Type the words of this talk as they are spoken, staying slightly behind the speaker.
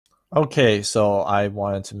Okay, so I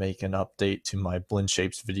wanted to make an update to my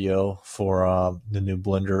Blendshapes video for the new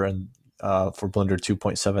Blender and for Blender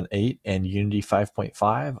 2.78 and Unity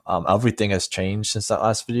 5.5. Everything has changed since that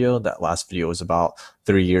last video. That last video was about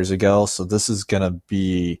 3 years ago, so this is gonna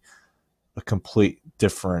be a complete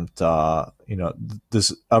different.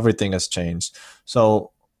 This everything has changed.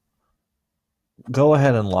 So go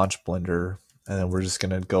ahead and launch Blender, and then we're just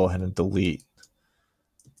gonna go ahead and delete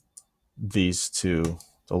these two,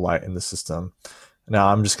 the light in the system. Now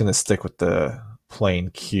I'm just gonna stick with the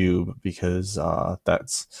plain cube because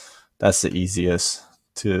that's the easiest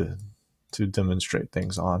to demonstrate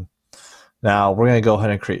things on. Now we're gonna go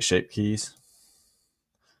ahead and create shape keys.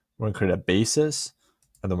 We're gonna create a basis,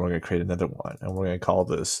 and then we're gonna create another one, and we're gonna call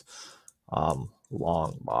this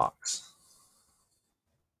long box.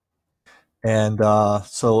 And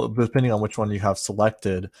so depending on which one you have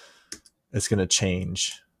selected, it's gonna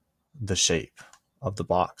change the shape of the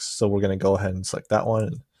box. So we're gonna go ahead and select that one.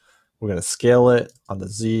 And we're going to scale it on the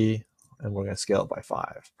Z, and we're going to scale it by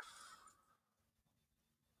 5.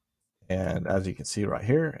 And as you can see right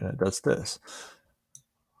here, and it does this.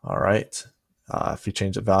 All right. If you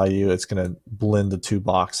change the value, it's going to blend the two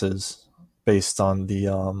boxes based on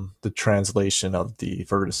the translation of the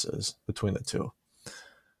vertices between the two.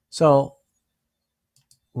 So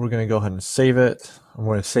we're going to go ahead and save it. And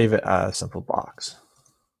we're going to save it as a simple box.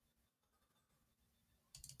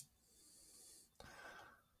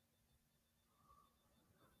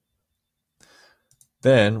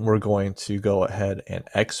 Then we're going to go ahead and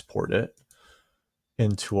export it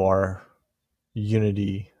into our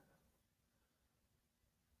Unity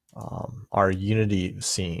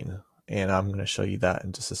scene, and I'm going to show you that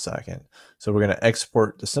in just a second. So we're going to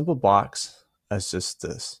export the simple box as just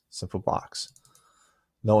this simple box,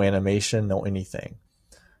 no animation, no anything.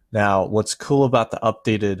 Now what's cool about the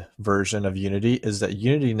updated version of Unity is that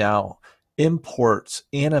Unity now imports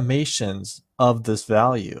animations of this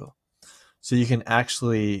value, so you can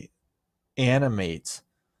actually animate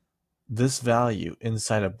this value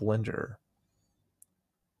inside of Blender,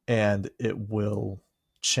 and it will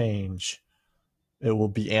change. It will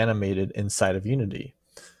be animated inside of Unity.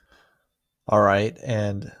 All right,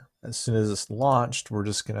 and as soon as it's launched, we're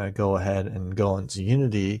just gonna go ahead and go into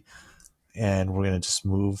Unity, and we're gonna just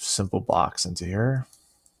move simple box into here.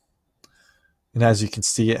 And as you can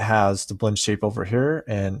see, it has the blend shape over here.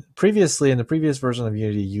 And previously, in the previous version of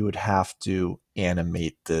Unity, you would have to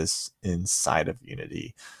animate this inside of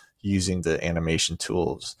Unity using the animation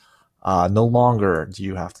tools. No longer do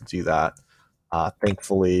you have to do that.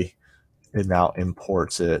 Thankfully, it now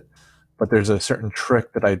imports it. But there's a certain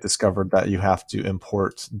trick that I discovered that you have to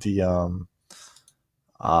import the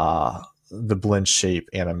blend shape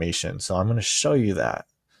animation. So I'm going to show you that.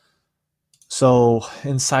 So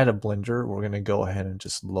inside of Blender, we're going to go ahead and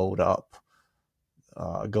just load up,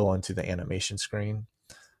 go into the animation screen.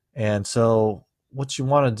 And so what you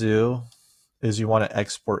want to do is you want to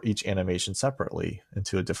export each animation separately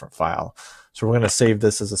into a different file. So we're going to save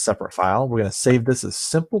this as a separate file. We're going to save this as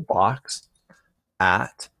simple box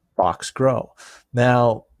at box grow.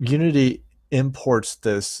 Now Unity imports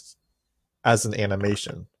this as an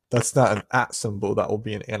animation. That's not an at symbol, that will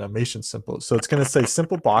be an animation symbol. So it's going to say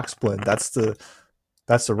simple box blend. That's the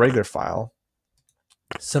regular file.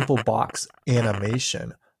 Simple box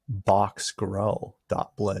animation box grow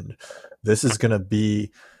dot blend. This is going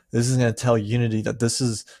to tell Unity that this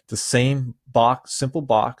is the same box, simple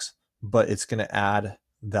box, but it's going to add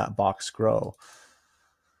that box grow.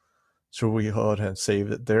 So we go ahead and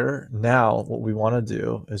save it there. Now what we want to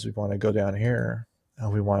do is we want to go down here,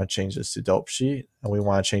 and we want to change this to dope sheet, and we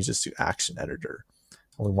want to change this to action editor,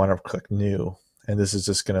 and we want to click new, and this is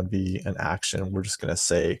just going to be an action. We're just going to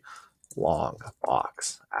say long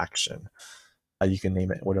box action. You can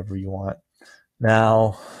name it whatever you want.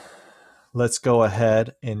 Now let's go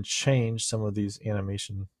ahead and change some of these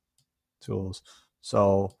animation tools.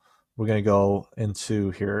 So we're going to go into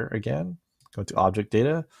here again, go to object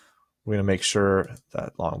data. We're going to make sure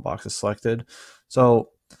that long box is selected. So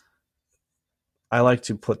I like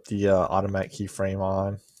to put the automatic keyframe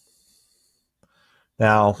on.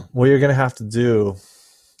 Now, what you're going to have to do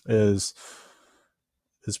is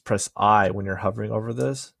press I when you're hovering over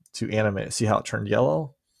this to animate it. See how it turned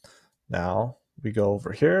yellow? Now we go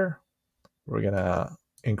over here. We're going to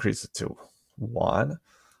increase it to 1. And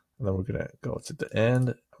then we're going to go to the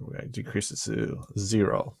end. We're going to decrease it to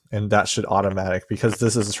 0. And that should automatic, because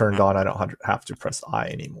this is turned on, I don't have to press I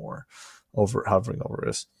anymore over hovering over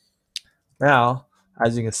this. Now,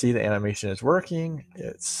 as you can see, the animation is working.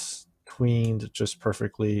 It's tweened just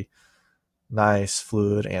perfectly. Nice,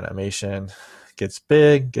 fluid animation. Gets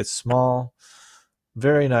big, gets small.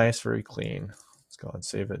 Very nice, very clean. Let's go and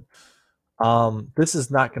save it. This is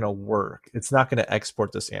not going to work. It's not going to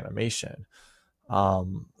export this animation.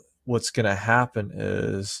 What's going to happen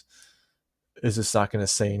is it's not going to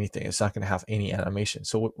say anything. It's not going to have any animation.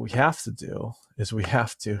 So what we have to do is we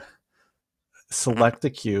have to select the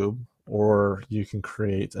cube, or you can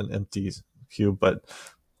create an empty cube, but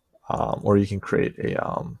or you can create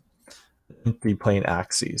a empty plane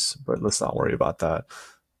axes, but let's not worry about that.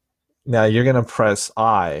 Now you're going to press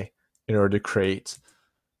I in order to create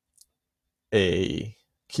a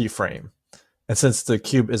keyframe. And since the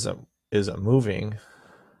cube isn't moving,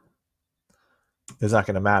 it's not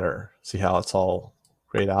going to matter. See how it's all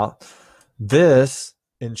grayed out? This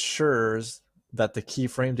ensures that the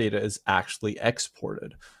keyframe data is actually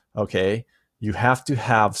exported. Okay, you have to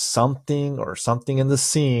have something or something in the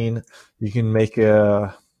scene. You can make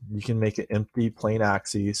an empty plane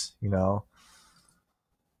axis, you know,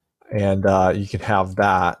 and you can have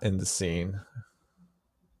that in the scene.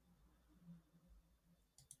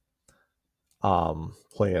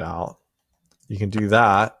 Play it out. You can do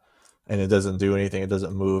that, and it doesn't do anything. It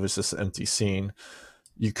doesn't move. It's just an empty scene.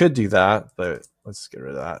 You could do that, but let's get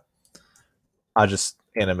rid of that. I just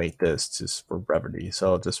animate this just for brevity.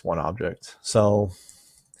 So just one object. So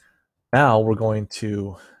now we're going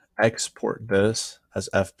to export this as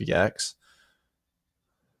FBX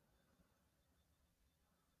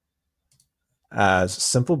as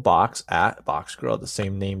simple box at box grow, the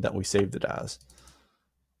same name that we saved it as.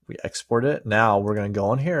 We export it. Now we're going to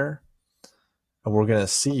go in here and we're going to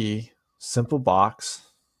see simple box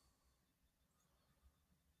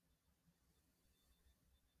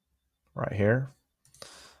right here.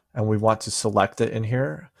 And we want to select it in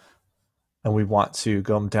here. And we want to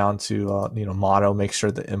go down to motto, make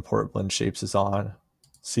sure the import Blendshapes is on.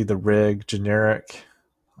 See the rig, generic,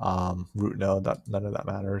 root node, none of that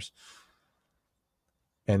matters.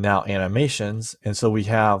 And now animations. And so we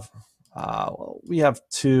have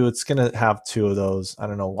two. It's gonna have two of those. I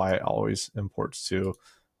don't know why it always imports two.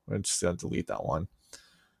 I'm just gonna delete that one.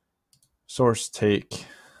 Source take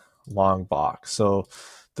long box. So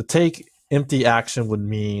the take empty action would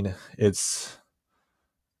mean it's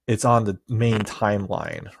on the main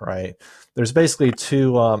timeline, right? There's basically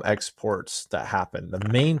two exports that happen. The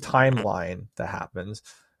main timeline that happens,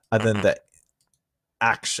 and then the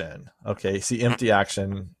action. Okay, see empty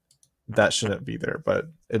action, that shouldn't be there, but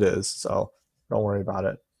it is, so don't worry about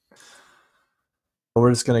it.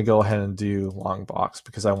 We're just going to go ahead and do long box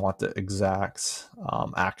because I want the exact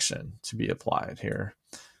action to be applied here.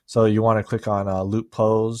 So you want to click on loop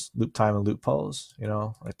pose, loop time and loop pose,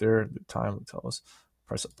 right there, loop time, loop pose.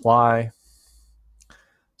 Press apply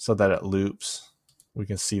so that it loops. We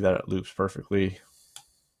can see that it loops perfectly.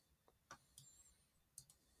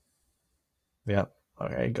 Yep.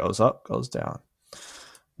 Okay, goes up, goes down.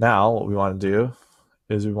 Now what we want to do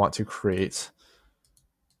is we want to create,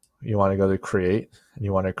 you want to go to create, and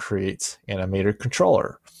you want to create animator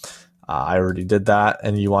controller. I already did that,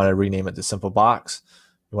 and you want to rename it to simple box.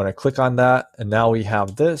 You want to click on that, and now we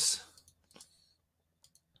have this.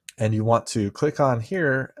 And you want to click on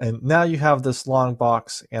here, and now you have this long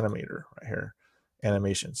box animator right here,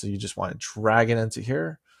 animation. So you just want to drag it into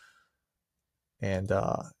here, and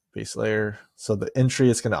base layer. So the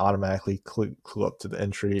entry is going to automatically clue up to the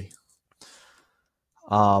entry.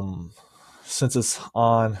 Since it's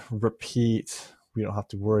on repeat, we don't have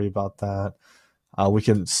to worry about that. We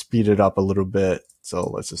can speed it up a little bit. So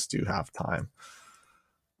let's just do halftime.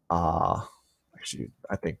 Actually,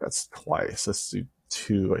 I think that's twice. Let's do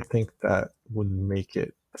 2. I think that would make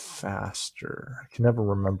it faster. I can never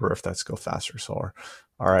remember if that's go faster or slower.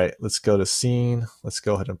 All right, let's go to scene. Let's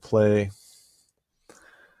go ahead and play.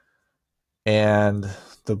 And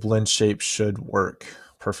the blend shape should work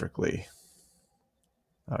perfectly.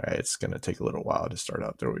 All right, it's going to take a little while to start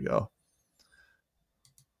up. There we go.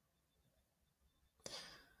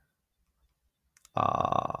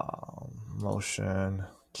 Motion,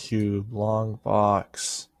 cube, long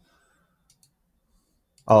box.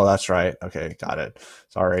 Oh, that's right. Okay, got it.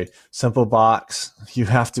 Sorry. Simple box. You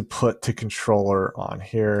have to put the controller on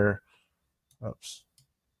here. Oops.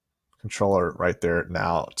 Controller right there.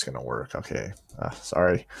 Now it's going to work. Okay.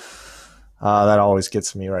 Sorry. That always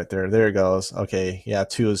gets me right there. There it goes. Okay. Yeah,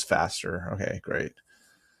 2 is faster. Okay, great.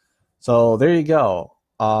 So there you go.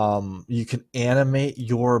 You can animate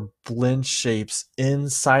your blend shapes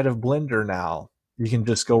inside of Blender now. You can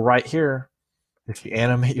just go right here. If you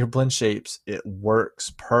animate your blend shapes, it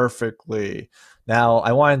works perfectly. Now,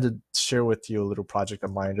 I wanted to share with you a little project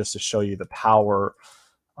of mine just to show you the power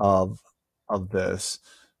of this,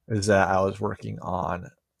 is that I was working on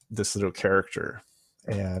this little character.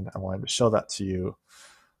 and I wanted to show that to you.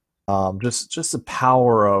 Just the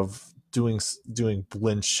power of doing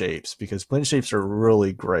blend shapes, because blend shapes are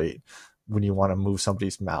really great when you want to move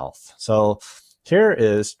somebody's mouth. So here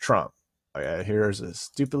is Trump. Okay, here's a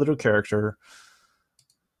stupid little character.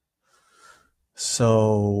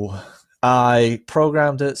 So I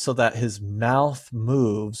programmed it so that his mouth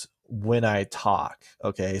moves when I talk.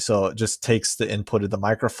 Okay, so it just takes the input of the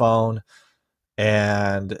microphone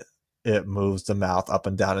and it moves the mouth up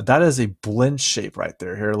and down. And that is a blend shape right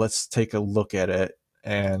there. Here, let's take a look at it.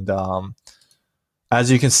 And as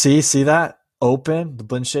you can see that? Open, the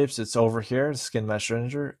blend shapes, it's over here, skin mesh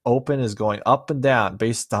render. Open is going up and down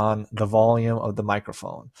based on the volume of the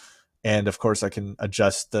microphone. And of course, I can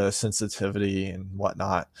adjust the sensitivity and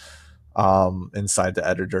whatnot inside the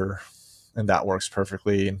editor, and that works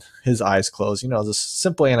perfectly. And his eyes closed, this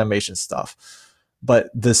simple animation stuff.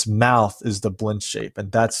 But this mouth is the blend shape,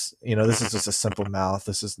 and that's, this is just a simple mouth.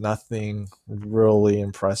 This is nothing really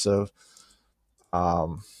impressive.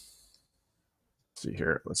 See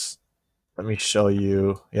here, let me show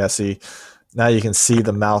you. Yeah, see, now you can see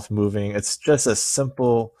the mouth moving. It's just a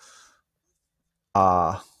simple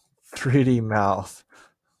 3D mouth.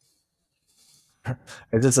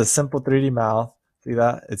 It's just a simple 3D mouth. See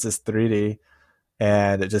that? It's just 3D,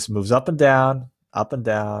 and it just moves up and down,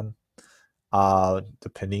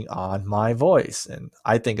 depending on my voice. And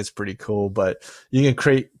I think it's pretty cool. But you can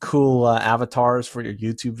create cool avatars for your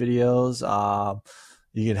YouTube videos.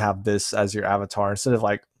 You can have this as your avatar instead of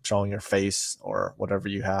like showing your face or whatever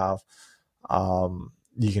you have.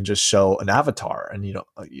 You can just show an avatar, and you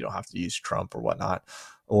don't have to use Trump or whatnot,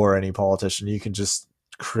 or any politician. You can just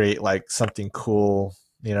create like something cool,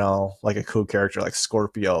 like a cool character like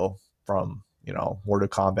Scorpio from Mortal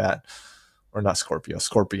Kombat, or not Scorpio,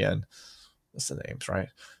 Scorpion. That's the names, right?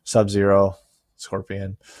 Sub-Zero,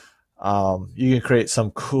 Scorpion. You can create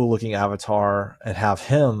some cool looking avatar and have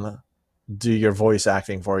him do your voice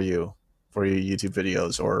acting for you for your YouTube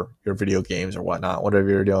videos or your video games or whatnot, whatever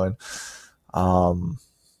you're doing.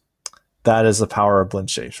 That is the power of blend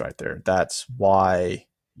shapes right there. That's why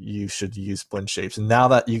you should use blend shapes. And now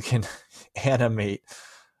that you can animate,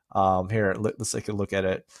 here, let's take a look at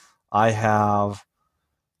it. I have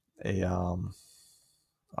a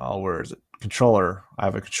where is it? Controller. I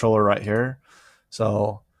have a controller right here.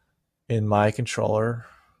 So in my controller,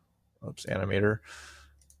 animator,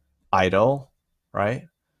 idle, right?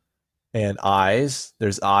 And eyes,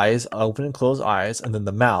 there's eyes, open and close eyes, and then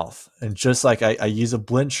the mouth. And just like I use a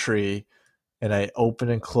blend tree and I open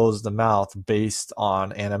and close the mouth based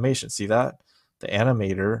on animation. See that? The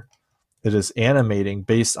animator, it is animating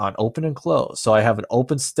based on open and close. So I have an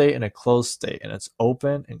open state and a closed state, and it's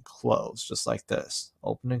open and closed, just like this,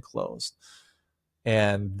 open and closed.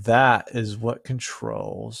 And that is what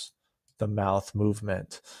controls the mouth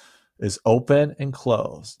movement, is open and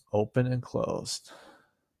closed, open and closed.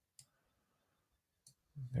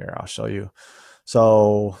 Here, I'll show you.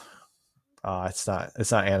 So it's not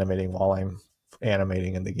animating while I'm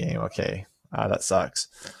animating in the game. Okay, that sucks.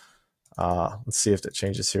 Let's see if it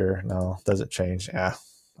changes here. No, it doesn't change. Yeah.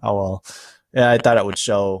 Oh well. Yeah, I thought it would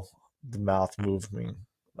show the mouth moving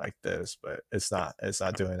like this, but it's not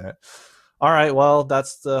doing it. All right, well,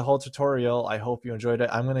 that's the whole tutorial. I hope you enjoyed it.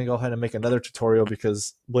 I'm going to go ahead and make another tutorial,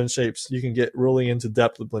 because blend shapes, you can get really into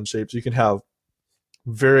depth with blend shapes. You can have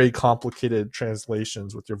very complicated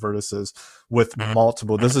translations with your vertices with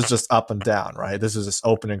multiple. This is just up and down, right? This is just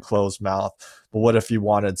open and closed mouth. But what if you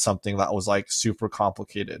wanted something that was like super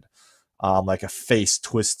complicated, like a face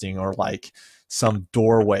twisting, or like some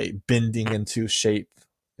doorway bending into shape,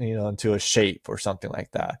 into a shape or something like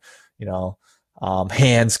that,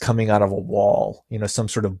 hands coming out of a wall, some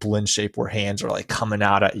sort of blend shape where hands are like coming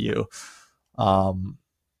out at you.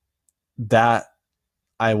 That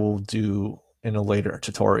I will do in a later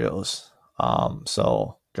tutorials.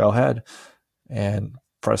 So go ahead and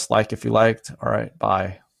press like if you liked. All right,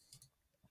 bye.